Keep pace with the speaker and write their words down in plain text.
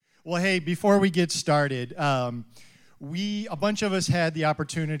Well, hey, before we get started, a bunch of us had the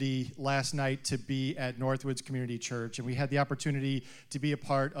opportunity last night to be at Northwoods Community Church, and we had the opportunity to be a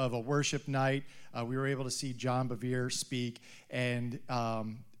part of a worship night. We were able to see John Bevere speak, and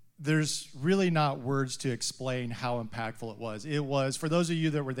there's really not words to explain how impactful it was. It was, for those of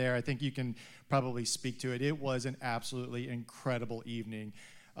you that were there, I think you can probably speak to it. It was an absolutely incredible evening.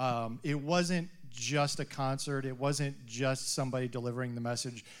 It wasn't just a concert. It wasn't just somebody delivering the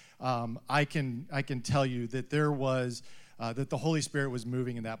message. I can tell you that there was that the Holy Spirit was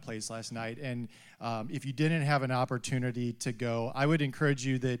moving in that place last night. And if you didn't have an opportunity to go, I would encourage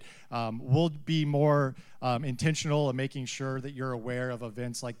you that we'll be more intentional in making sure that you're aware of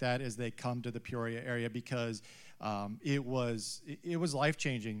events like that as they come to the Peoria area, because it was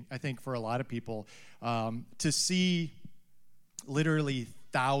life-changing, I think, for a lot of people to see literally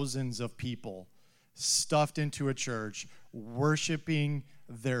thousands of people stuffed into a church worshiping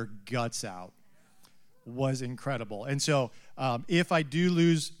their guts out was incredible. And so if I do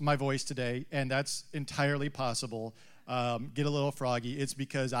lose my voice today, and that's entirely possible, get a little froggy, it's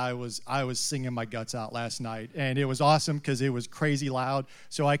because I was singing my guts out last night, and it was awesome because it was crazy loud,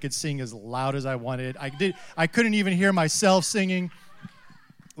 so I could sing as loud as I wanted. I couldn't even hear myself singing,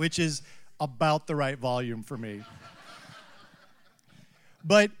 which is about the right volume for me.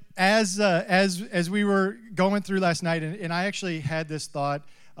 But as we were going through last night, and I actually had this thought,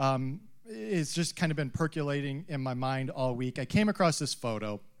 it's just kind of been percolating in my mind all week. I came across this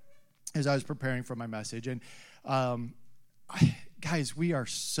photo as I was preparing for my message, and guys, we are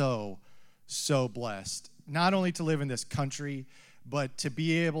so blessed, not only to live in this country, but to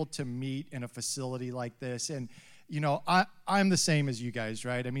be able to meet in a facility like this. And, you know, I'm the same as you guys,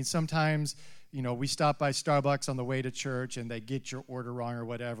 right? I mean, sometimes, you know, we stop by Starbucks on the way to church and they get your order wrong or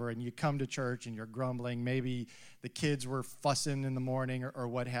whatever, and you come to church and you're grumbling. Maybe the kids were fussing in the morning or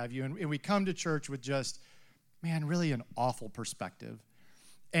what have you. And we come to church with just, man, really an awful perspective.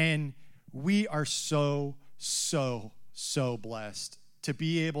 And we are so blessed to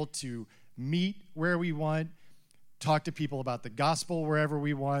be able to meet where we want, talk to people about the gospel wherever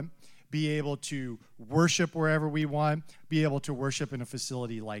we want, be able to worship wherever we want, be able to worship in a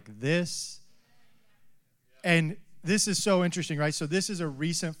facility like this. And this is so interesting, right? So this is a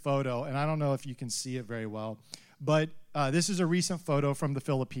recent photo, and I don't know if you can see it very well, but this is a recent photo from the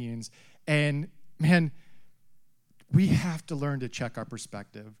Philippines. And, man, we have to learn to check our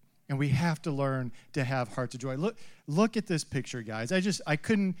perspective, and we have to learn to have hearts of joy. Look at this picture, guys. I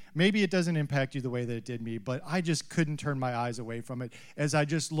couldn't, maybe it doesn't impact you the way that it did me, but I just couldn't turn my eyes away from it as I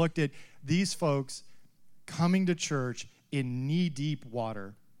just looked at these folks coming to church in knee-deep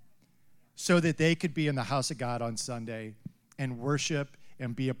water, so that they could be in the house of God on Sunday and worship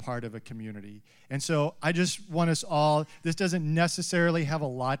and be a part of a community. And so I just want us all, this doesn't necessarily have a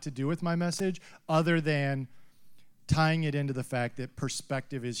lot to do with my message other than tying it into the fact that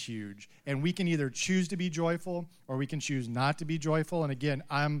perspective is huge. And we can either choose to be joyful or we can choose not to be joyful. And again,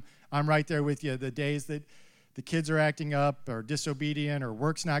 I'm right there with you. The days that the kids are acting up or disobedient or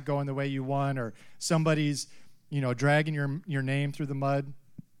work's not going the way you want or somebody's, you know, dragging your name through the mud,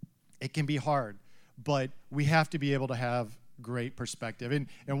 it can be hard, but we have to be able to have great perspective.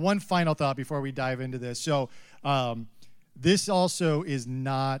 And one final thought before we dive into this. So this also is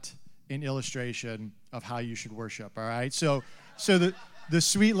not an illustration of how you should worship, all right? So the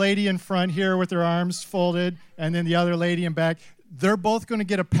sweet lady in front here with her arms folded and then the other lady in back, they're both going to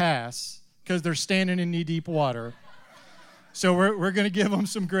get a pass because they're standing in knee-deep water. So we're going to give them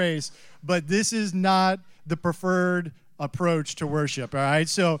some grace. But this is not the preferred approach to worship, all right?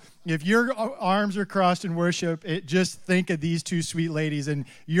 So if your arms are crossed in worship, just think of these two sweet ladies, and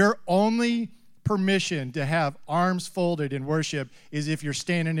your only permission to have arms folded in worship is if you're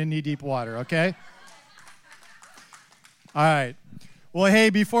standing in knee-deep water, okay? All right. Well, hey,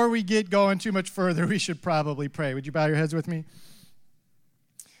 before we get going too much further, we should probably pray. Would you bow your heads with me?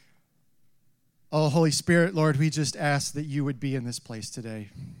 Oh, Holy Spirit, Lord, we just ask that you would be in this place today.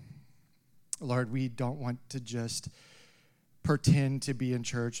 Lord, we don't want to just pretend to be in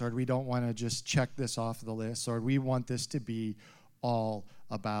church. Lord, we don't want to just check this off the list. Lord, we want this to be all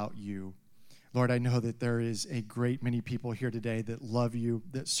about you. Lord, I know that there is a great many people here today that love you,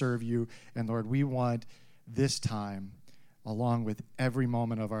 that serve you. And Lord, we want this time, along with every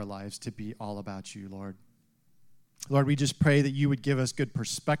moment of our lives, to be all about you, Lord. Lord, we just pray that you would give us good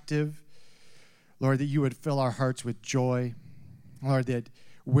perspective. Lord, that you would fill our hearts with joy. Lord, that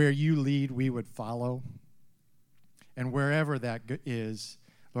where you lead, we would follow. And wherever that is,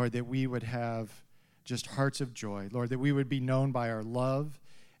 Lord, that we would have just hearts of joy. Lord, that we would be known by our love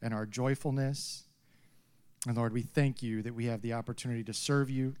and our joyfulness. And Lord, we thank you that we have the opportunity to serve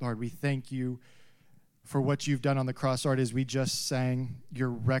you. Lord, we thank you for what you've done on the cross, Lord, as we just sang your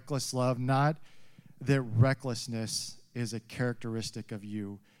reckless love, not that recklessness is a characteristic of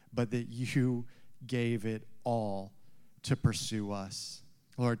you, but that you gave it all to pursue us,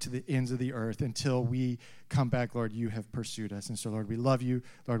 Lord, to the ends of the earth. Until we come back, Lord, you have pursued us. And so, Lord, we love you.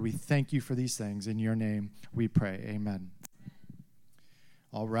 Lord, we thank you for these things. In your name we pray. Amen.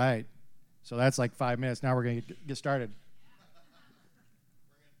 All right. So that's like 5 minutes. Now we're going to get started.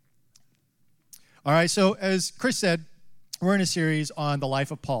 All right, so as Chris said, we're in a series on the life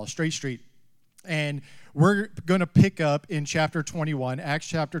of Paul, Straight Street. And we're going to pick up in chapter 21, Acts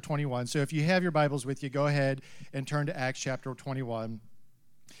chapter 21. So if you have your Bibles with you, go ahead and turn to Acts chapter 21.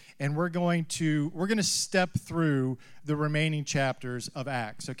 And we're going to step through the remaining chapters of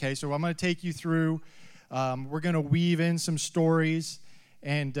Acts, okay? So I'm going to take you through. We're going to weave in some stories.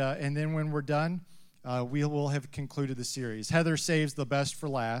 And then when we're done, we will have concluded the series. Heather saves the best for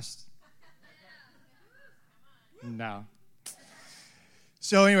last. No.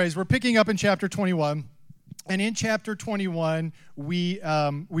 So anyways, we're picking up in chapter 21. And in chapter 21, we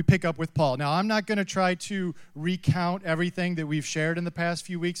pick up with Paul. Now, I'm not going to try to recount everything that we've shared in the past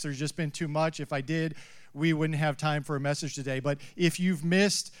few weeks. There's just been too much. If I did, we wouldn't have time for a message today. But if you've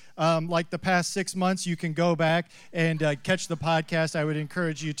missed like the past 6 months, you can go back and catch the podcast. I would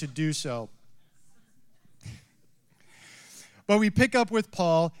encourage you to do so. But we pick up with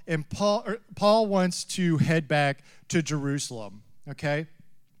Paul, and Paul wants to head back to Jerusalem, okay?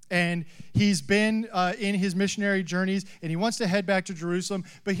 And he's been in his missionary journeys, and he wants to head back to Jerusalem.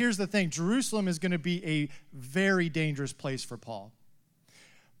 But here's the thing. Jerusalem is going to be a very dangerous place for Paul.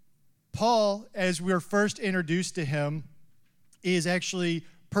 Paul, as we're first introduced to him, is actually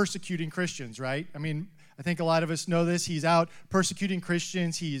persecuting Christians, right? I mean, I think a lot of us know this. He's out persecuting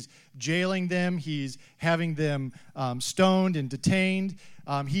Christians. He's jailing them. He's having them stoned and detained.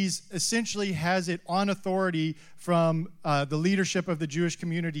 He's essentially has it on authority from the leadership of the Jewish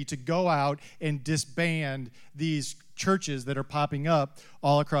community to go out and disband these churches that are popping up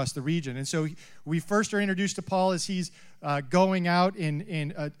all across the region. And so we first are introduced to Paul as he's going out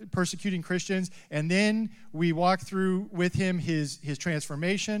in persecuting Christians. And then we walk through with him his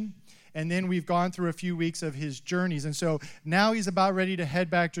transformation. And then we've gone through a few weeks of his journeys. And so now he's about ready to head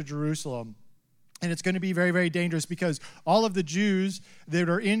back to Jerusalem. And it's going to be very, very dangerous because all of the Jews that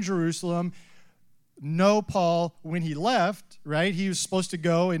are in Jerusalem know Paul when he left, right? He was supposed to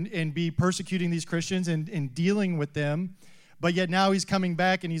go and be persecuting these Christians and dealing with them. But yet now he's coming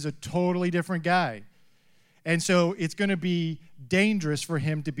back and he's a totally different guy. And so it's going to be dangerous for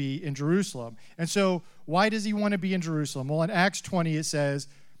him to be in Jerusalem. And so why does he want to be in Jerusalem? Well, in Acts 20 it says,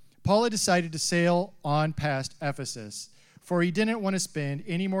 Paul had decided to sail on past Ephesus, for he didn't want to spend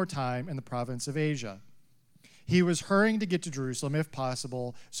any more time in the province of Asia. He was hurrying to get to Jerusalem, if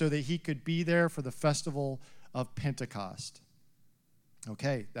possible, so that he could be there for the festival of Pentecost.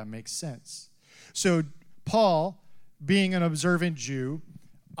 Okay, that makes sense. So Paul, being an observant Jew,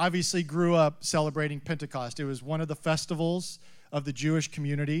 obviously grew up celebrating Pentecost. It was one of the festivals of the Jewish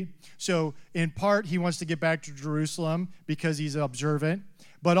community. So in part, he wants to get back to Jerusalem because he's observant,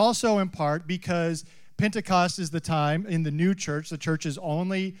 but also in part because Pentecost is the time in the new church. The church is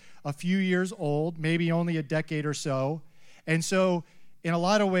only a few years old, maybe only a decade or so. And so in a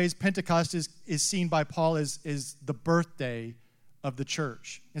lot of ways, Pentecost is seen by Paul as the birthday of the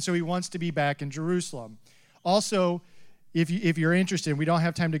church. And so he wants to be back in Jerusalem. Also, if you're interested, we don't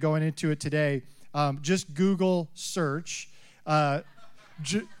have time to go into it today, just Google search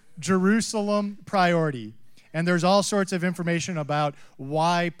Jerusalem priority. And there's all sorts of information about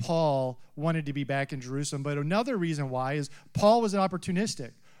why Paul wanted to be back in Jerusalem. But another reason why is Paul was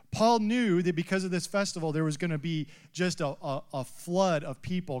opportunistic. Paul knew that because of this festival, there was going to be just a flood of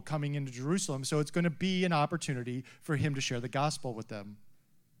people coming into Jerusalem. So it's going to be an opportunity for him to share the gospel with them.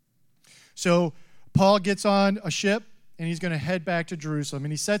 So Paul gets on a ship, and he's going to head back to Jerusalem.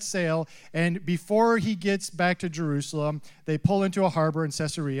 And he sets sail, and before he gets back to Jerusalem, they pull into a harbor in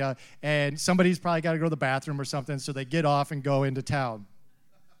Caesarea, and somebody's probably got to go to the bathroom or something, so they get off and go into town.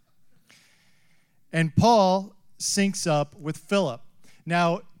 And Paul syncs up with Philip.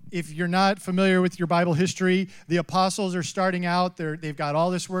 Now, if you're not familiar with your Bible history, the apostles are starting out. They've got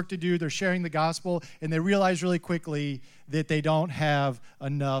all this work to do. They're sharing the gospel, and they realize really quickly that they don't have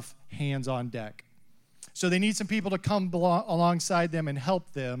enough hands on deck. So they need some people to come alongside them and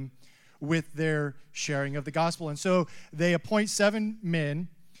help them with their sharing of the gospel. And so they appoint 7 men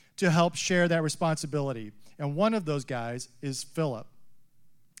to help share that responsibility. And one of those guys is Philip.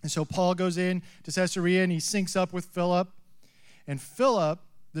 And so Paul goes in to Caesarea, and he syncs up with Philip. And Philip,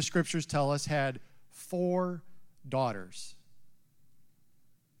 the scriptures tell us, had 4 daughters.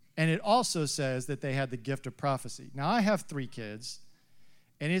 And it also says that they had the gift of prophecy. Now, I have 3 kids,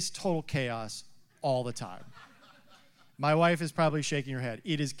 and it's total chaos all the time. My wife is probably shaking her head.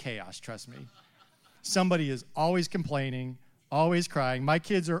 It is chaos, trust me. Somebody is always complaining, always crying. My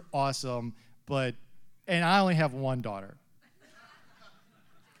kids are awesome, and I only have 1 daughter.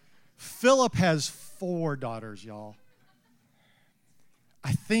 Philip has 4 daughters, y'all.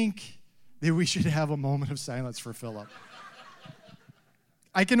 I think that we should have a moment of silence for Philip.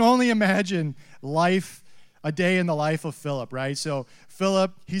 I can only imagine a day in the life of Philip, right? So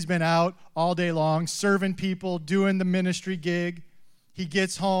Philip, he's been out all day long, serving people, doing the ministry gig. He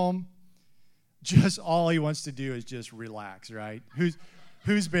gets home. Just all he wants to do is just relax, right?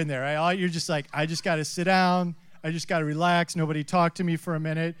 Who's been there, right? You're just like, I just got to sit down. I just got to relax. Nobody talk to me for a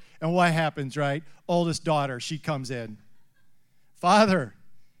minute. And what happens, right? Oldest daughter, she comes in. Father,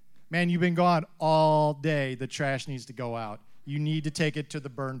 man, you've been gone all day. The trash needs to go out. You need to take it to the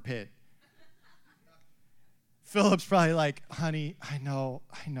burn pit. Philip's probably like, honey, I know.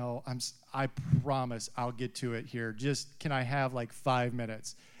 I promise I'll get to it here. Just, can I have like 5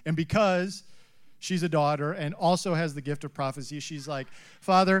 minutes? And because she's a daughter and also has the gift of prophecy, she's like,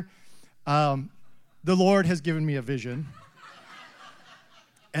 Father, the Lord has given me a vision.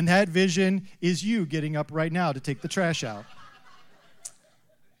 And that vision is you getting up right now to take the trash out.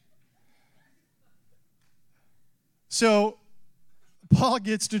 So Paul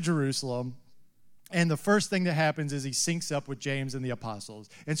gets to Jerusalem, and the first thing that happens is he syncs up with James and the apostles.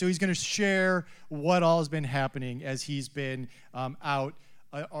 And so he's going to share what all has been happening as he's been out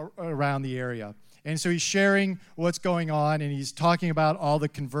around the area. And so he's sharing what's going on, and he's talking about all the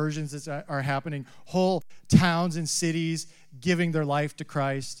conversions that are happening, whole towns and cities giving their life to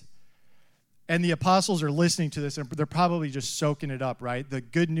Christ. And the apostles are listening to this, and they're probably just soaking it up, right? The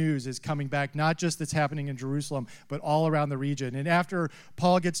good news is coming back, not just that's happening in Jerusalem, but all around the region. And after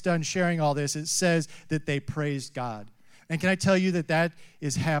Paul gets done sharing all this, it says that they praised God. And can I tell you that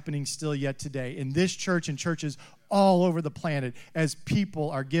is happening still yet today in this church and churches all over the planet as people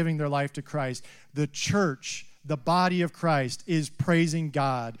are giving their life to Christ. The church, the body of Christ, is praising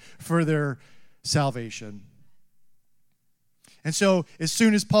God for their salvation. And so as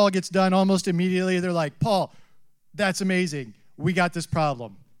soon as Paul gets done, almost immediately, they're like, Paul, that's amazing. We got this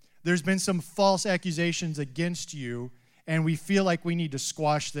problem. There's been some false accusations against you, and we feel like we need to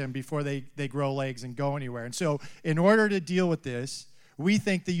squash them before they grow legs and go anywhere. And so in order to deal with this, we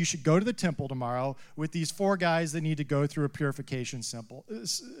think that you should go to the temple tomorrow with these 4 guys that need to go through a purification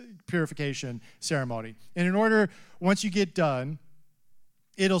ceremony. And in order, once you get done,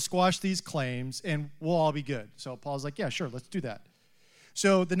 it'll squash these claims, and we'll all be good. So Paul's like, yeah, sure, let's do that.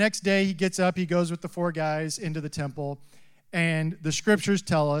 So the next day, he gets up, he goes with the 4 guys into the temple, and the scriptures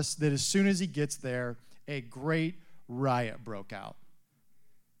tell us that as soon as he gets there, a great riot broke out.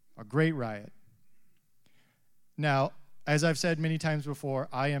 A great riot. Now, as I've said many times before,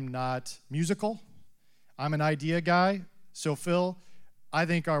 I am not musical. I'm an idea guy. So, Phil, I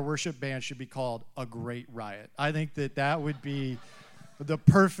think our worship band should be called A Great Riot. I think that would be the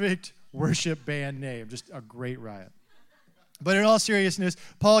perfect worship band name, just A Great Riot. But in all seriousness,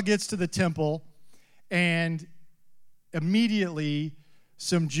 Paul gets to the temple, and immediately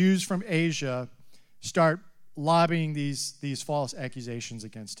some Jews from Asia start lobbying these false accusations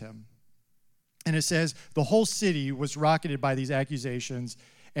against him. And it says, the whole city was rocketed by these accusations,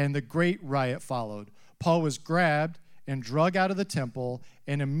 and the great riot followed. Paul was grabbed and dragged out of the temple,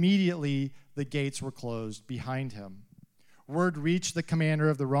 and immediately the gates were closed behind him. Word reached the commander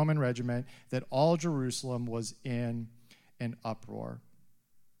of the Roman regiment that all Jerusalem was in an uproar.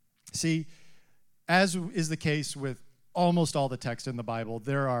 See, as is the case with almost all the text in the Bible,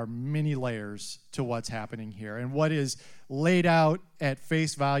 there are many layers to what's happening here. And what is laid out at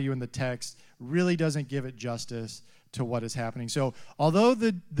face value in the text really doesn't give it justice to what is happening. So although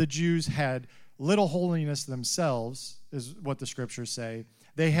the Jews had little holiness themselves, is what the scriptures say,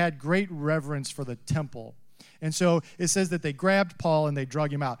 they had great reverence for the temple. And so it says that they grabbed Paul and they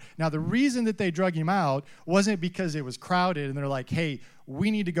drug him out. Now, the reason that they drug him out wasn't because it was crowded and they're like, hey, we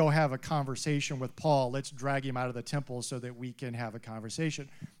need to go have a conversation with Paul. Let's drag him out of the temple so that we can have a conversation.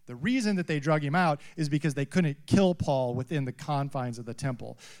 The reason that they drug him out is because they couldn't kill Paul within the confines of the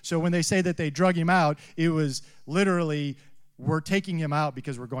temple. So when they say that they drug him out, it was literally, we're taking him out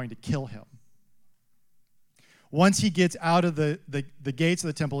because we're going to kill him. Once he gets out of the gates of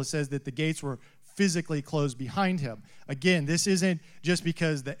the temple, it says that the gates were physically closed behind him. Again, this isn't just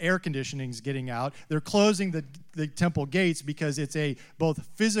because the air conditioning is getting out. They're closing the temple gates because it's a both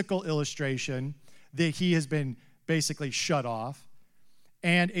physical illustration that he has been basically shut off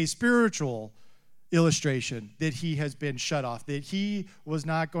and a spiritual illustration that he has been shut off, that he was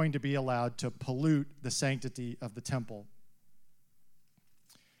not going to be allowed to pollute the sanctity of the temple.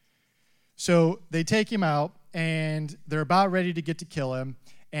 So they take him out, and they're about ready to get to kill him,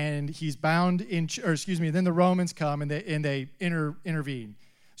 and he's bound then the Romans come, and they intervene.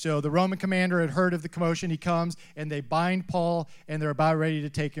 So the Roman commander had heard of the commotion. He comes, and they bind Paul, and they're about ready to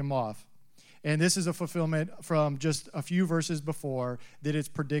take him off. And this is a fulfillment from just a few verses before that it's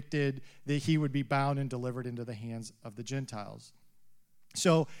predicted that he would be bound and delivered into the hands of the Gentiles.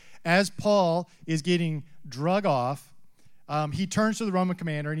 So as Paul is getting drug off, he turns to the Roman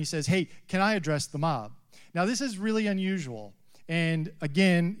commander and he says, "Hey, can I address the mob?" Now, this is really unusual. And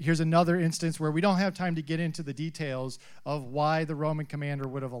again, here's another instance where we don't have time to get into the details of why the Roman commander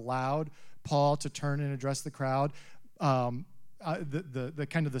would have allowed Paul to turn and address the crowd. The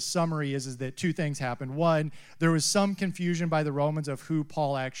kind of the summary is that two things happened. One, there was some confusion by the Romans of who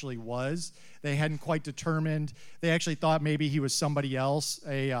Paul actually was. They hadn't quite determined. They actually thought maybe he was somebody else,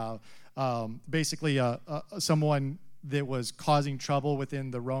 someone that was causing trouble within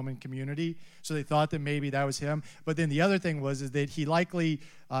the Roman community. So they thought that maybe that was him. But then the other thing was that he likely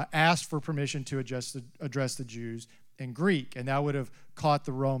asked for permission to address the Jews in Greek, and that would have caught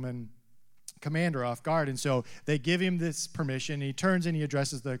the Roman commander off guard. And so they give him this permission, and he turns and he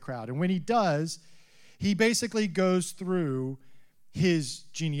addresses the crowd. And when he does, he basically goes through his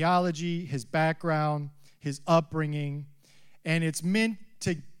genealogy, his background, his upbringing, and it's meant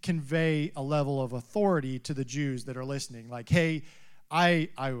to convey a level of authority to the Jews that are listening. Like, hey, I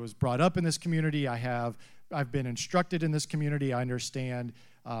was brought up in this community. I've been instructed in this community. I understand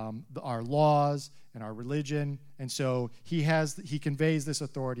our laws and our religion. And so he conveys this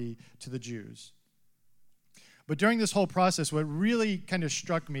authority to the Jews. But during this whole process, what really kind of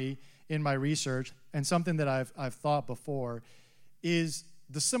struck me in my research, and something that I've thought before, is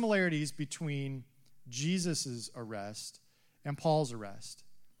the similarities between Jesus' arrest and Paul's arrest.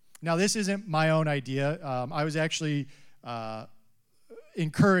 Now, this isn't my own idea. I was actually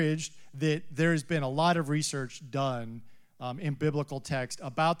encouraged that there's been a lot of research done in biblical text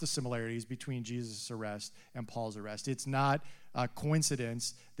about the similarities between Jesus' arrest and Paul's arrest. It's not a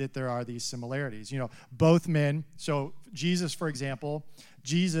coincidence that there are these similarities. You know, both men, so Jesus, for example,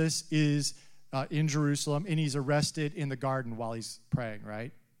 Jesus is in Jerusalem, and he's arrested in the garden while he's praying,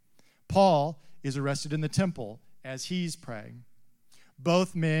 right? Paul is arrested in the temple as he's praying.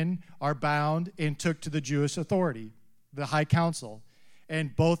 Both men are bound and took to the Jewish authority, the high council.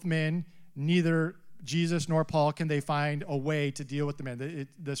 And both men, neither Jesus nor Paul, can they find a way to deal with the men.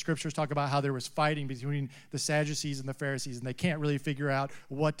 The scriptures talk about how there was fighting between the Sadducees and the Pharisees, and they can't really figure out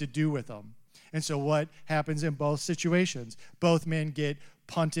what to do with them. And so what happens in both situations? Both men get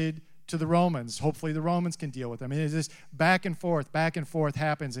punted to the Romans. Hopefully the Romans can deal with them. And it's this back and forth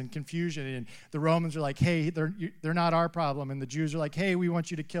happens, and confusion. And the Romans are like, hey, they're not our problem. And the Jews are like, hey, we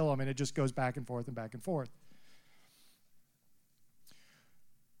want you to kill them. And it just goes back and forth and back and forth.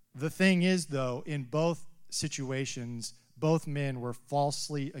 The thing is, though, in both situations, both men were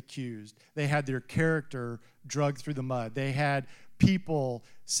falsely accused. They had their character dragged through the mud. They had people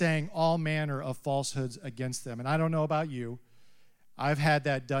saying all manner of falsehoods against them. And I don't know about you. I've had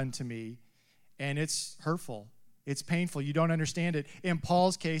that done to me, and it's hurtful. It's painful. You don't understand it. In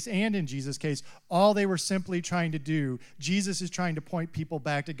Paul's case and in Jesus' case, all they were simply trying to do, Jesus is trying to point people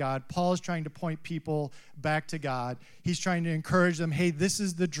back to God. Paul is trying to point people back to God. He's trying to encourage them, hey, this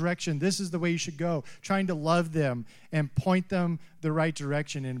is the direction. This is the way you should go. Trying to love them and point them the right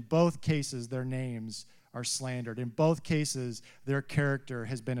direction. In both cases, their names are slandered. In both cases, their character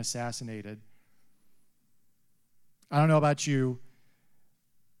has been assassinated. I don't know about you,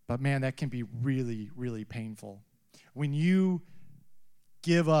 but man, that can be really, really painful. When you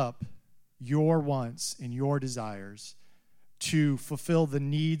give up your wants and your desires to fulfill the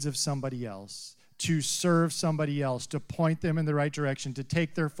needs of somebody else, to serve somebody else, to point them in the right direction, to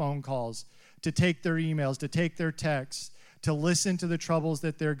take their phone calls, to take their emails, to take their texts, to listen to the troubles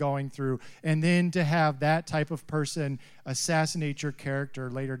that they're going through, and then to have that type of person assassinate your character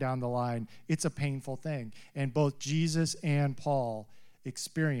later down the line, it's a painful thing. And both Jesus and Paul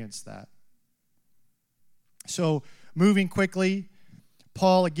experienced that. So moving quickly,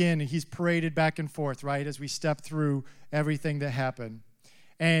 Paul, again, he's paraded back and forth, right, as we step through everything that happened.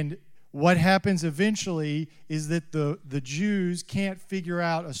 And what happens eventually is that the Jews can't figure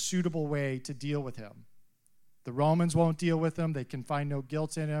out a suitable way to deal with him. The Romans won't deal with him. They can find no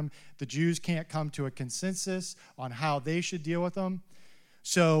guilt in him. The Jews can't come to a consensus on how they should deal with him.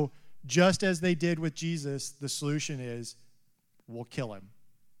 So just as they did with Jesus, the solution is, we'll kill him.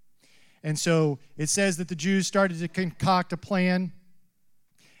 And so it says that the Jews started to concoct a plan,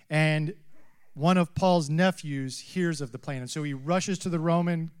 and one of Paul's nephews hears of the plan. And so he rushes to the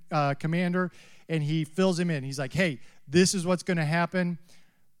Roman commander and he fills him in. He's like, hey, this is what's going to happen.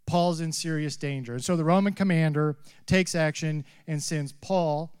 Paul's in serious danger. And so the Roman commander takes action and sends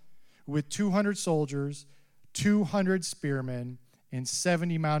Paul with 200 soldiers, 200 spearmen, and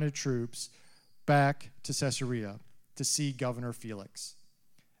 70 mounted troops back to Caesarea to see Governor Felix.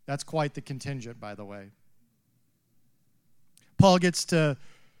 That's quite the contingent, by the way. Paul gets to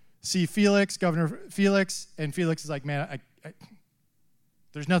see Felix, Governor Felix, and Felix is like, man,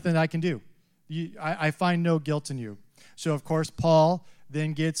 there's nothing I can do. I find no guilt in you. So, of course, Paul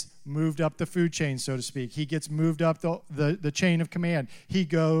then gets moved up the food chain, so to speak. He gets moved up the chain of command. He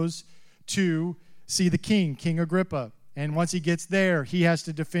goes to see the king, King Agrippa. And once he gets there, he has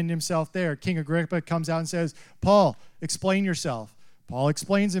to defend himself there. King Agrippa comes out and says, Paul, explain yourself. Paul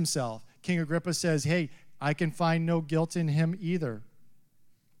explains himself. King Agrippa says, hey, I can find no guilt in him either.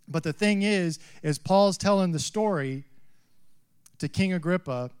 But the thing is, as Paul's telling the story to King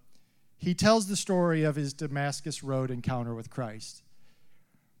Agrippa, he tells the story of his Damascus Road encounter with Christ.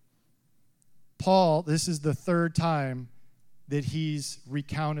 Paul, this is the third time that he's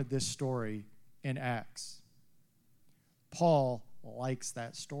recounted this story in Acts. Paul likes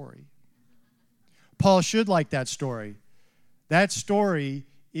that story. Paul should like that story. That story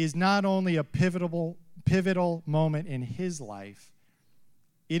is not only a pivotal moment in his life,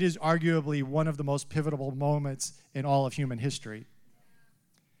 it is arguably one of the most pivotal moments in all of human history.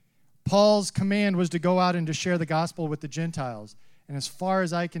 Paul's command was to go out and to share the gospel with the Gentiles. And as far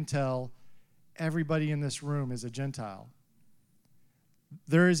as I can tell, everybody in this room is a Gentile.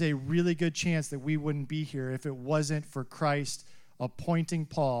 There is a really good chance that we wouldn't be here if it wasn't for Christ appointing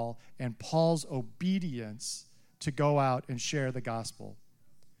Paul and Paul's obedience to go out and share the gospel.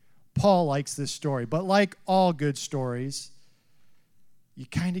 Paul likes this story, but like all good stories, you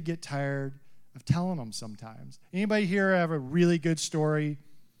kind of get tired of telling them sometimes. Anybody here have a really good story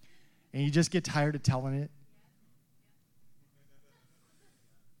and you just get tired of telling it?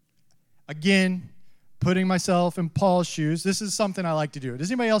 Again, putting myself in Paul's shoes, this is something I like to do.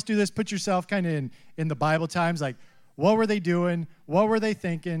 Does anybody else do this? Put yourself kind of in the Bible times, like, what were they doing? What were they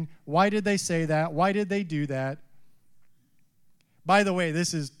thinking? Why did they say that? Why did they do that? By the way,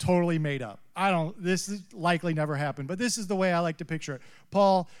 this is totally made up. This is likely never happened, but this is the way I like to picture it.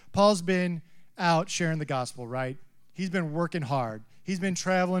 Paul's been out sharing the gospel, right? He's been working hard. He's been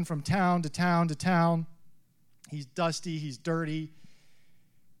traveling from town to town to town. He's dusty, he's dirty.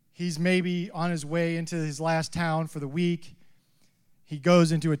 He's maybe on his way into his last town for the week. He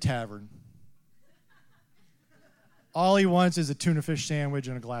goes into a tavern. All he wants is a tuna fish sandwich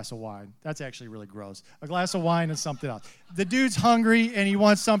and a glass of wine. That's actually really gross. A glass of wine and something else. The dude's hungry and he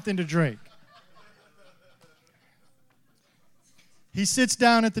wants something to drink. He sits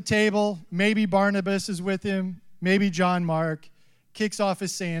down at the table. Maybe Barnabas is with him. Maybe John Mark. Kicks off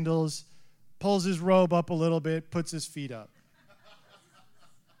his sandals, pulls his robe up a little bit, puts his feet up.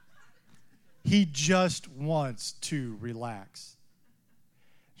 He just wants to relax.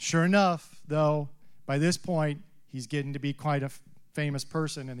 Sure enough, though, by this point, he's getting to be quite a famous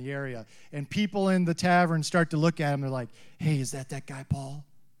person in the area. And people in the tavern start to look at him. They're like, hey, is that guy Paul?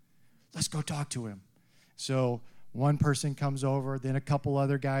 Let's go talk to him. So one person comes over, then a couple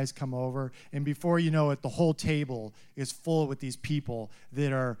other guys come over. And before you know it, the whole table is full with these people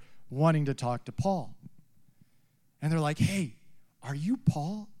that are wanting to talk to Paul. And they're like, hey, are you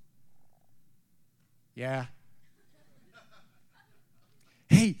Paul? Yeah.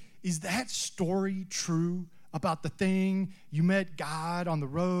 Hey, is that story true about the thing you met God on the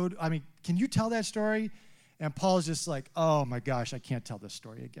road? I mean, can you tell that story? And Paul's just like, oh my gosh, I can't tell this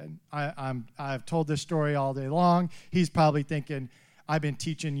story again. I've told this story all day long. He's probably thinking, I've been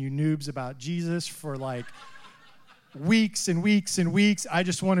teaching you noobs about Jesus for like weeks and weeks and weeks. I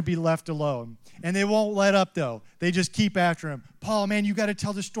just want to be left alone. And they won't let up though. They just keep after him. Paul, man, you got to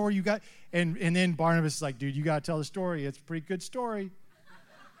tell the story. And then Barnabas is like, dude, you got to tell the story. It's a pretty good story.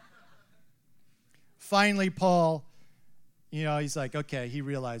 Finally, Paul, he's like, okay, he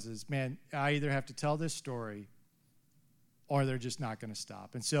realizes, man, I either have to tell this story or they're just not going to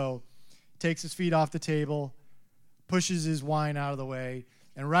stop. And so takes his feet off the table, pushes his wine out of the way,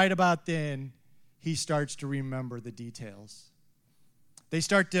 and right about then, he starts to remember the details. They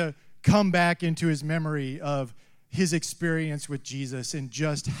start to come back into his memory of his experience with Jesus and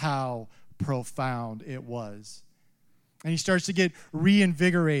just how profound it was. And he starts to get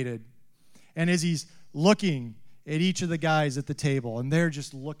reinvigorated. And as he's looking at each of the guys at the table, and they're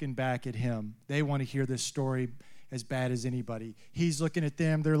just looking back at him, they want to hear this story as bad as anybody. He's looking at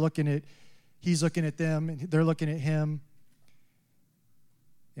them, he's looking at them, and they're looking at him.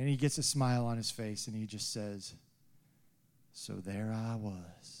 And he gets a smile on his face, and he just says, "So there I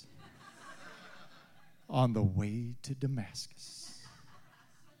was, on the way to Damascus."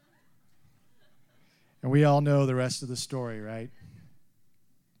 And we all know the rest of the story, right?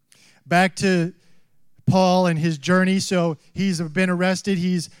 Back to Paul and his journey. So he's been arrested.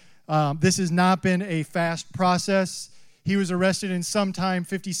 This has not been a fast process. He was arrested in sometime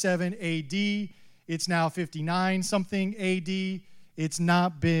 57 AD. It's now 59 something AD. It's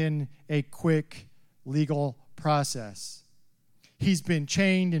not been a quick legal process. He's been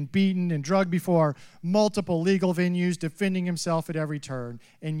chained and beaten and drugged before multiple legal venues, defending himself at every turn.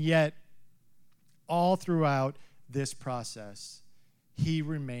 And yet, all throughout this process, he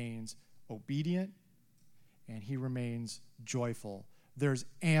remains obedient and he remains joyful. There's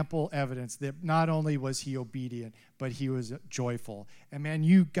ample evidence that not only was he obedient, but he was joyful. And man,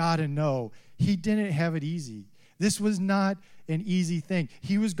 you got to know, he didn't have it easy. This was not an easy thing.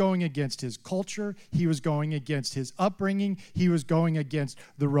 He was going against his culture. He was going against his upbringing. He was going against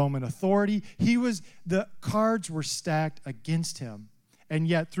the Roman authority. The cards were stacked against him. And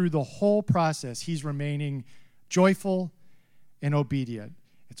yet, through the whole process, he's remaining joyful and obedient.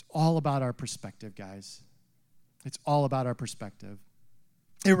 It's all about our perspective, guys. It's all about our perspective.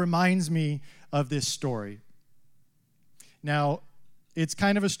 It reminds me of this story. Now, it's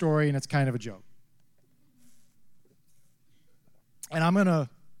kind of a story and it's kind of a joke. And I'm going to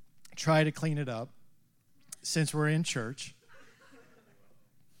try to clean it up since we're in church.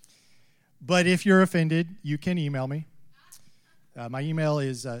 But if you're offended, you can email me. My email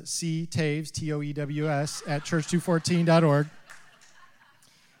is ctaves, Toews, at church214.org.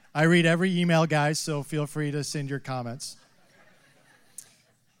 I read every email, guys, so feel free to send your comments.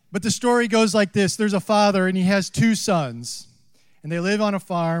 But the story goes like this. There's a father, and he has two sons, and they live on a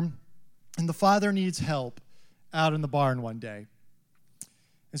farm, and the father needs help out in the barn one day.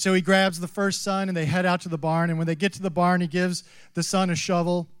 And so he grabs the first son, and they head out to the barn, and when they get to the barn, he gives the son a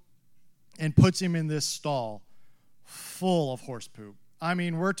shovel and puts him in this stall full of horse poop. I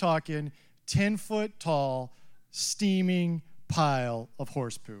mean, we're talking 10-foot tall, steaming pile of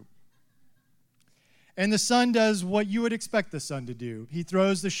horse poop. And the son does what you would expect the son to do. He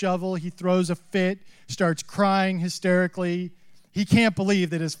throws the shovel, he throws a fit, starts crying hysterically. He can't believe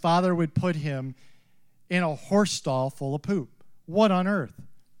that his father would put him in a horse stall full of poop. What on earth?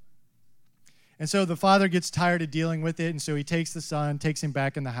 And so the father gets tired of dealing with it, and so he takes the son, takes him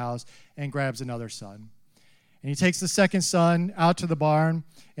back in the house, and grabs another son. And he takes the second son out to the barn,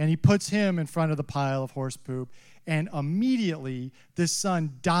 and he puts him in front of the pile of horse poop. And immediately, this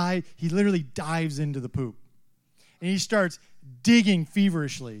son he literally dives into the poop. And he starts digging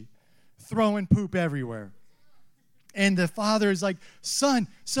feverishly, throwing poop everywhere. And the father is like, son,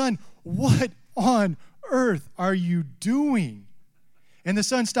 what on earth are you doing? And the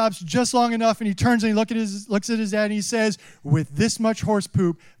son stops just long enough, and he turns and he looks at his dad, and he says, with this much horse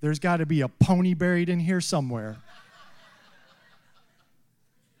poop, there's got to be a pony buried in here somewhere.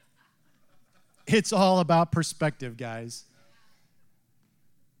 It's all about perspective, guys.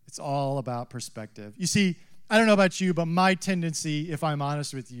 It's all about perspective. You see, I don't know about you, but my tendency, if I'm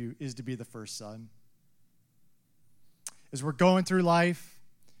honest with you, is to be the first son. As we're going through life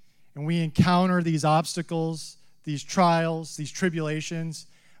and we encounter these obstacles, these trials, these tribulations,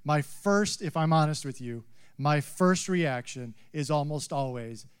 if I'm honest with you, my first reaction is almost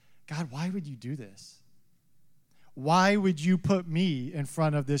always, God, why would you do this? Why would you put me in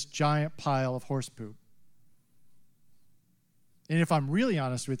front of this giant pile of horse poop? And if I'm really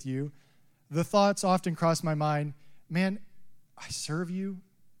honest with you, the thoughts often cross my mind, man, I serve you,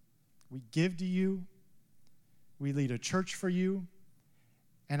 we give to you, we lead a church for you,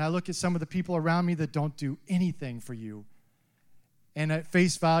 and I look at some of the people around me that don't do anything for you, and at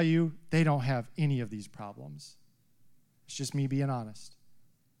face value, they don't have any of these problems. It's just me being honest.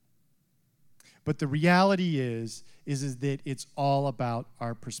 But the reality is that it's all about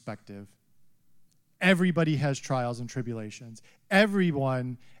our perspective. Everybody has trials and tribulations.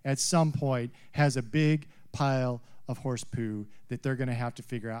 Everyone, at some point, has a big pile of horse poo that they're going to have to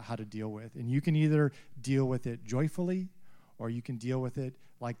figure out how to deal with. And you can either deal with it joyfully, or you can deal with it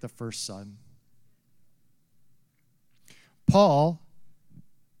like the first son. Paul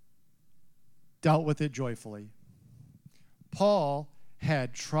dealt with it joyfully. Paul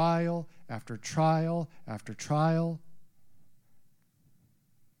had trial after trial after trial.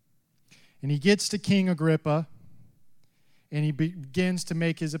 And he gets to King Agrippa, and he begins to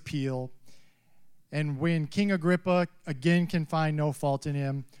make his appeal. And when King Agrippa, again, can find no fault in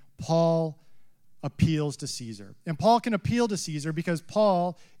him, Paul appeals to Caesar. And Paul can appeal to Caesar because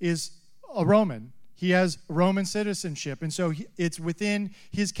Paul is a Roman. He has Roman citizenship, and so it's within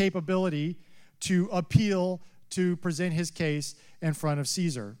his capability to appeal, to present his case in front of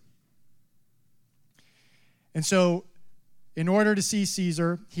Caesar. And so, in order to see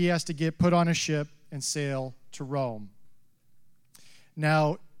Caesar, he has to get put on a ship and sail to Rome.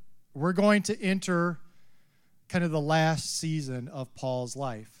 Now, we're going to enter kind of the last season of Paul's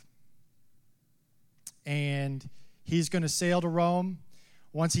life. And he's going to sail to Rome.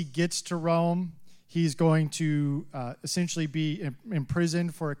 Once he gets to Rome, he's going to essentially be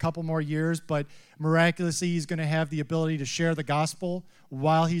imprisoned for a couple more years, but miraculously, he's going to have the ability to share the gospel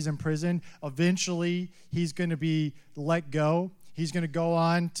while he's in prison. Eventually, he's going to be let go. He's going to go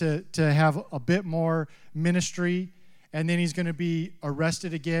on to have a bit more ministry, and then he's going to be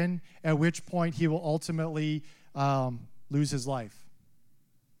arrested again, at which point he will ultimately lose his life.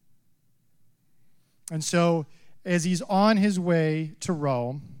 And so, as he's on his way to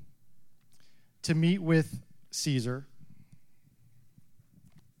Rome to meet with Caesar,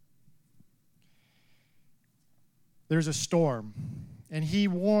 there's a storm, and he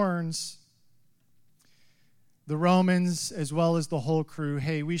warns the Romans as well as the whole crew,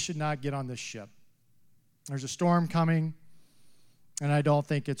 hey, we should not get on this ship. There's a storm coming, and I don't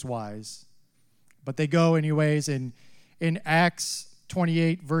think it's wise. But they go anyways, and in Acts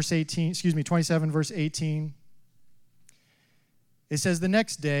 27, verse 18, it says, the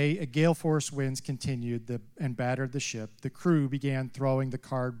next day, a gale force winds continued and battered the ship. The crew began throwing the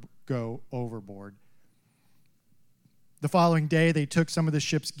cargo overboard. The following day, they took some of the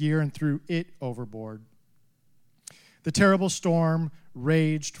ship's gear and threw it overboard. The terrible storm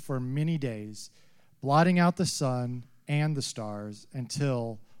raged for many days, blotting out the sun and the stars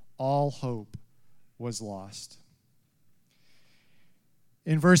until all hope was lost.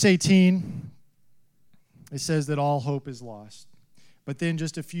 In verse 18, it says that all hope is lost. But then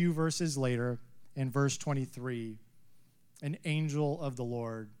just a few verses later, in verse 23, an angel of the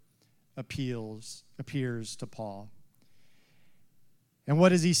Lord appears to Paul. And what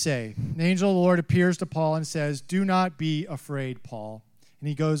does he say? The angel of the Lord appears to Paul and says, do not be afraid, Paul. And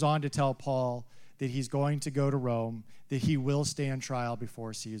he goes on to tell Paul that he's going to go to Rome, that he will stand trial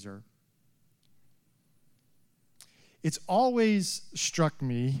before Caesar. It's always struck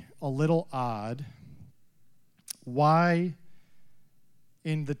me a little odd why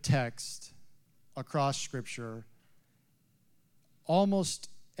in the text across Scripture, almost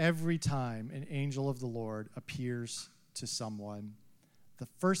every time an angel of the Lord appears to someone, the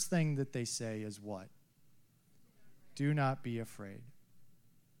first thing that they say is what? Do not be afraid.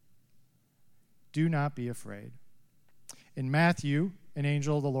 Do not be afraid. In Matthew, an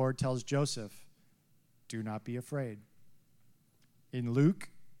angel of the Lord tells Joseph, do not be afraid. In Luke,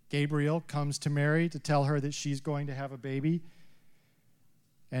 Gabriel comes to Mary to tell her that she's going to have a baby,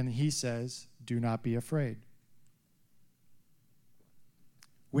 and he says, do not be afraid.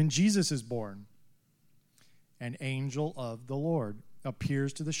 When Jesus is born, an angel of the Lord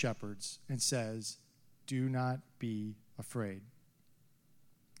appears to the shepherds and says, do not be afraid.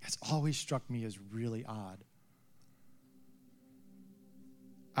 That's always struck me as really odd.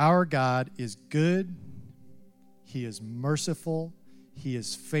 Our God is good. He is merciful. He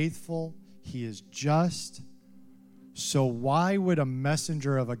is faithful. He is just. So why would a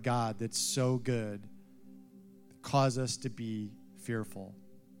messenger of a God that's so good cause us to be fearful?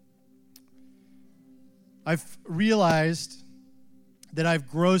 I've realized that I've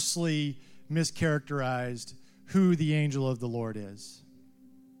grossly mischaracterized who the angel of the Lord is.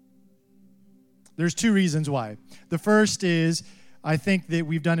 There's two reasons why. The first is I think that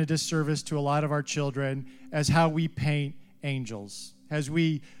we've done a disservice to a lot of our children as how we paint angels, as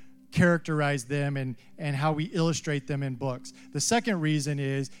we characterize them and how we illustrate them in books. The second reason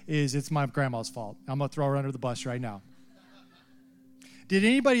is it's my grandma's fault. I'm going to throw her under the bus right now. Did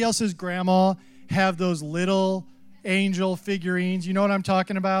anybody else's grandma have those little angel figurines? You know what I'm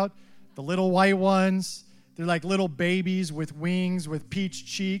talking about? The little white ones. They're like little babies with wings, with peach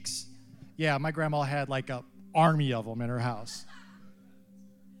cheeks. Yeah, my grandma had like an army of them in her house.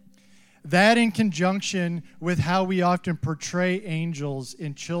 That, in conjunction with how we often portray angels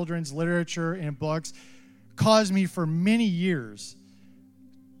in children's literature and books, caused me for many years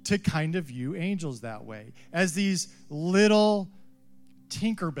to kind of view angels that way, as these little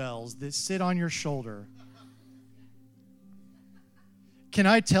Tinkerbells that sit on your shoulder. Can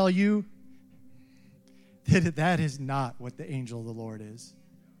I tell you that that is not what the angel of the Lord is?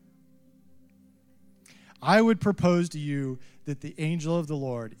 I would propose to you that the angel of the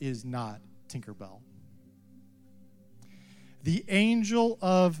Lord is not Tinkerbell. The angel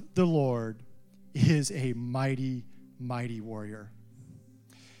of the Lord is a mighty, mighty warrior.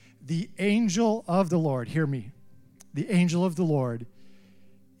 The angel of the Lord, hear me, the angel of the Lord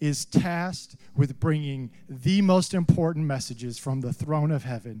is tasked with bringing the most important messages from the throne of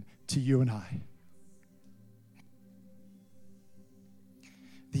heaven to you and I.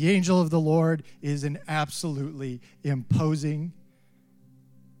 The angel of the Lord is an absolutely imposing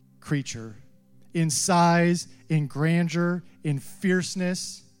creature in size, in grandeur, in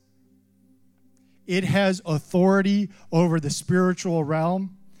fierceness. It has authority over the spiritual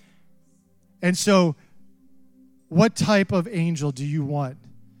realm. And so, what type of angel do you want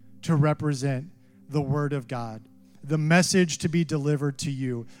to represent the Word of God, the message to be delivered to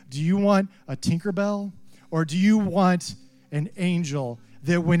you? Do you want a Tinkerbell, or do you want an angel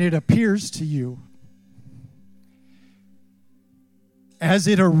that when it appears to you, as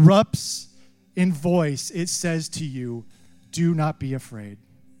it erupts in voice, it says to you, do not be afraid?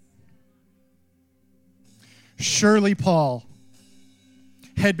 Surely Paul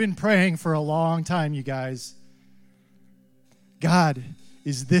had been praying for a long time, you guys. God,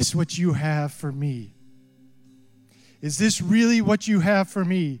 is this what you have for me? Is this really what you have for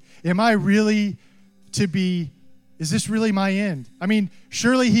me? Am I really is this really my end? I mean,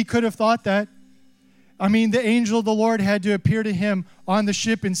 surely he could have thought that. I mean, the angel of the Lord had to appear to him on the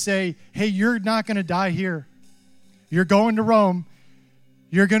ship and say, hey, you're not going to die here. You're going to Rome.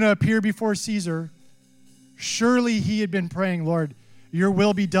 You're going to appear before Caesar. Surely he had been praying, Lord, your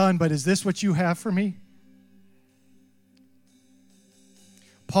will be done, but is this what you have for me?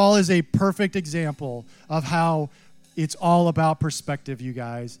 Paul is a perfect example of how it's all about perspective, you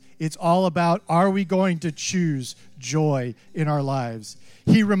guys. It's all about, are we going to choose joy in our lives?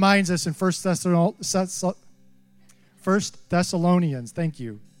 He reminds us in 1 Thessalonians, thank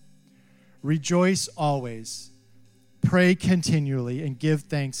you. Rejoice always, pray continually, and give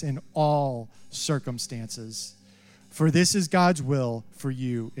thanks in all circumstances. For this is God's will for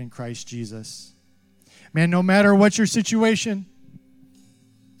you in Christ Jesus. Man, no matter what your situation,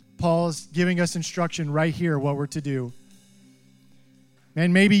 Paul's giving us instruction right here what we're to do.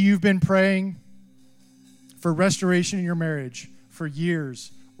 And maybe you've been praying for restoration in your marriage for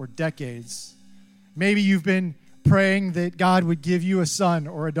years or decades. Maybe you've been praying that God would give you a son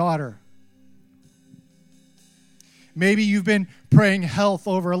or a daughter. Maybe you've been praying health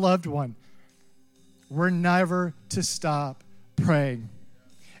over a loved one. We're never to stop praying.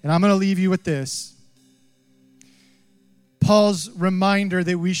 And I'm going to leave you with this. Paul's reminder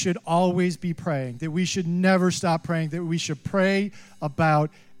that we should always be praying, that we should never stop praying, that we should pray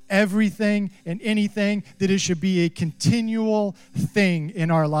about everything and anything, that it should be a continual thing in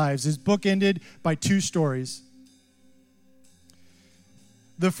our lives. His book ended by two stories.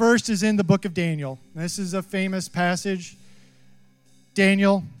 The first is in the book of Daniel. This is a famous passage.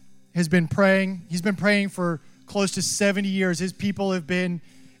 Daniel has been praying. He's been praying for close to 70 years. His people have been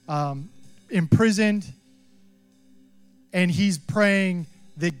imprisoned. And he's praying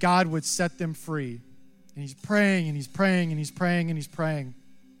that God would set them free. And he's praying, and he's praying, and he's praying, and he's praying.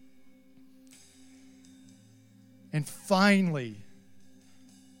 And finally,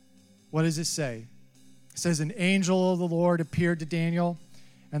 what does it say? It says, an angel of the Lord appeared to Daniel,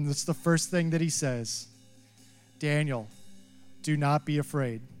 and that's the first thing that he says. Daniel, do not be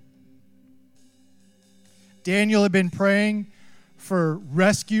afraid. Daniel had been praying for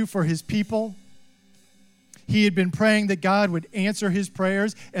rescue for his people. He had been praying that God would answer his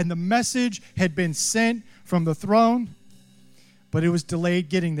prayers, and the message had been sent from the throne, but it was delayed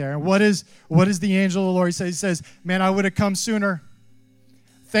getting there. And what does the angel of the Lord say? He says, man, I would have come sooner.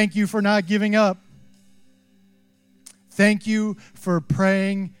 Thank you for not giving up. Thank you for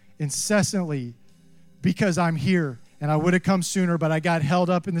praying incessantly, because I'm here, and I would have come sooner, but I got held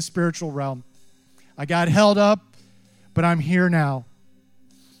up in the spiritual realm. I got held up, but I'm here now.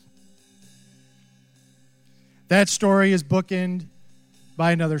 That story is bookended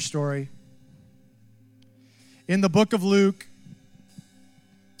by another story. In the book of Luke,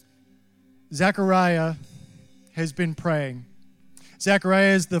 Zechariah has been praying.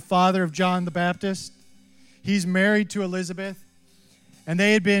 Zechariah is the father of John the Baptist. He's married to Elizabeth, and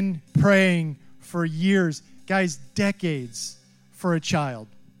they had been praying for years, guys, decades, for a child.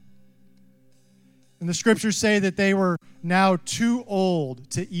 And the scriptures say that they were now too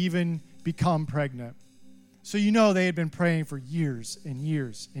old to even become pregnant. So you know they had been praying for years and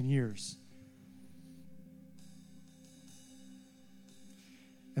years and years.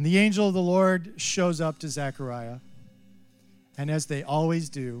 And the angel of the Lord shows up to Zechariah, and as they always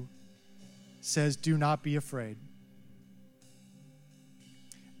do, says, do not be afraid.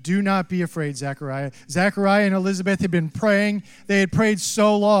 Do not be afraid, Zechariah. Zechariah and Elizabeth had been praying. They had prayed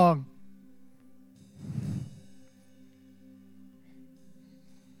so long.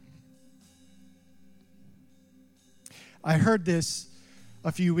 I heard this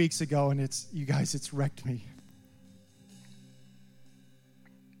a few weeks ago, and it's wrecked me.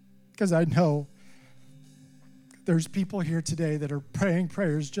 Because I know there's people here today that are praying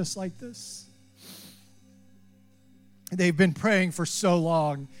prayers just like this. They've been praying for so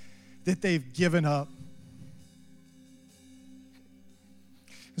long that they've given up.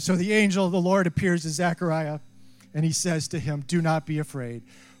 So the angel of the Lord appears to Zechariah, and he says to him, "Do not be afraid,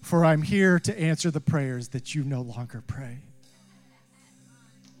 for I'm here to answer the prayers that you no longer pray."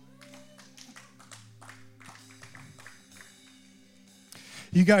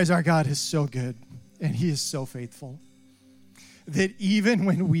 You guys, our God is so good, and he is so faithful, that even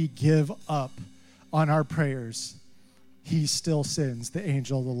when we give up on our prayers, he still sends the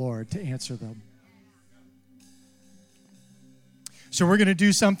angel of the Lord to answer them. So we're going to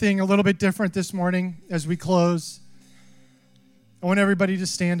do something a little bit different this morning as we close. I want everybody to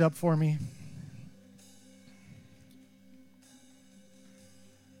stand up for me.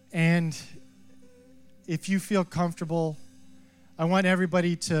 And if you feel comfortable, I want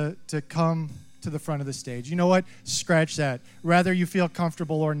everybody to come to the front of the stage. You know what? Scratch that. Whether you feel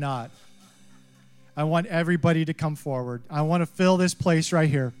comfortable or not, I want everybody to come forward. I want to fill this place right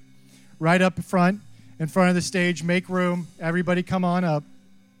here, right up front, in front of the stage. Make room. Everybody come on up.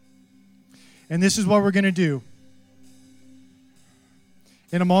 And this is what we're going to do.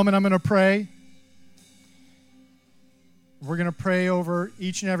 In a moment, I'm going to pray. We're going to pray over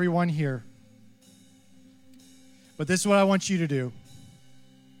each and every one here. But this is what I want you to do.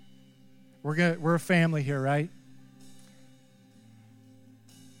 We're a family here, right?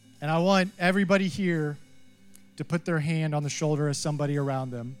 And I want everybody here to put their hand on the shoulder of somebody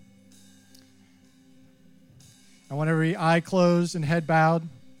around them. I want every eye closed and head bowed.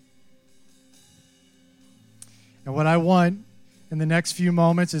 And what I want in the next few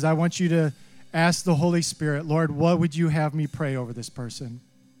moments is I want you to ask the Holy Spirit, "Lord, what would you have me pray over this person?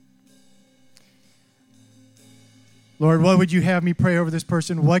 Lord, what would you have me pray over this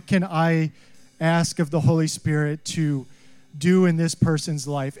person? What can I ask of the Holy Spirit to do in this person's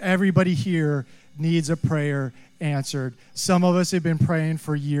life?" Everybody here needs a prayer answered. Some of us have been praying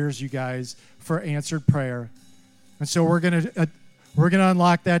for years, you guys, for answered prayer. And so we're going to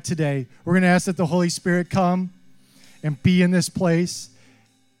unlock that today. We're going to ask that the Holy Spirit come and be in this place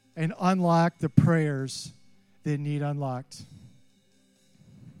and unlock the prayers that need unlocked.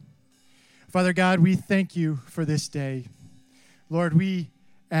 Father God, we thank you for this day. Lord, we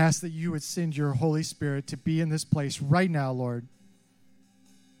ask that you would send your Holy Spirit to be in this place right now, Lord.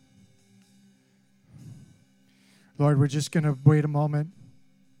 Lord, we're just going to wait a moment.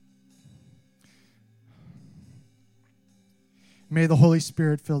 May the Holy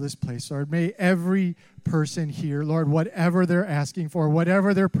Spirit fill this place, Lord. May every person here, Lord, whatever they're asking for,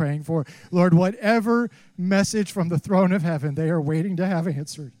 whatever they're praying for, Lord, whatever message from the throne of heaven they are waiting to have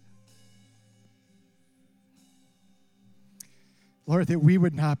answered, Lord, that we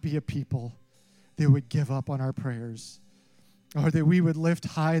would not be a people that would give up on our prayers. Lord, that we would lift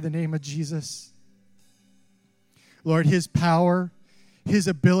high the name of Jesus. Lord, his power, his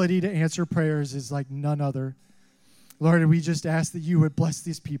ability to answer prayers is like none other. Lord, we just ask that you would bless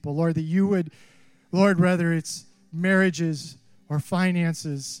these people. Lord, that you would, Lord, whether it's marriages or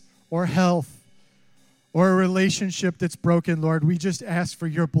finances or health or a relationship that's broken, Lord, we just ask for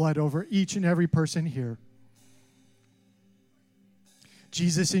your blood over each and every person here.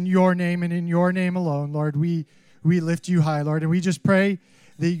 Jesus, in your name and in your name alone, Lord, we lift you high, Lord. And we just pray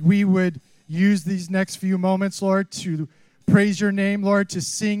that we would use these next few moments, Lord, to praise your name, Lord, to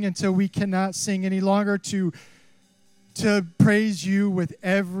sing until we cannot sing any longer, to praise you with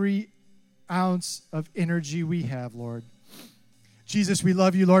every ounce of energy we have, Lord. Jesus, we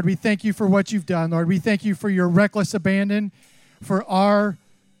love you, Lord. We thank you for what you've done, Lord. We thank you for your reckless abandon for our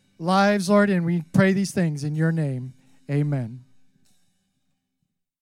lives, Lord, and we pray these things in your name. Amen.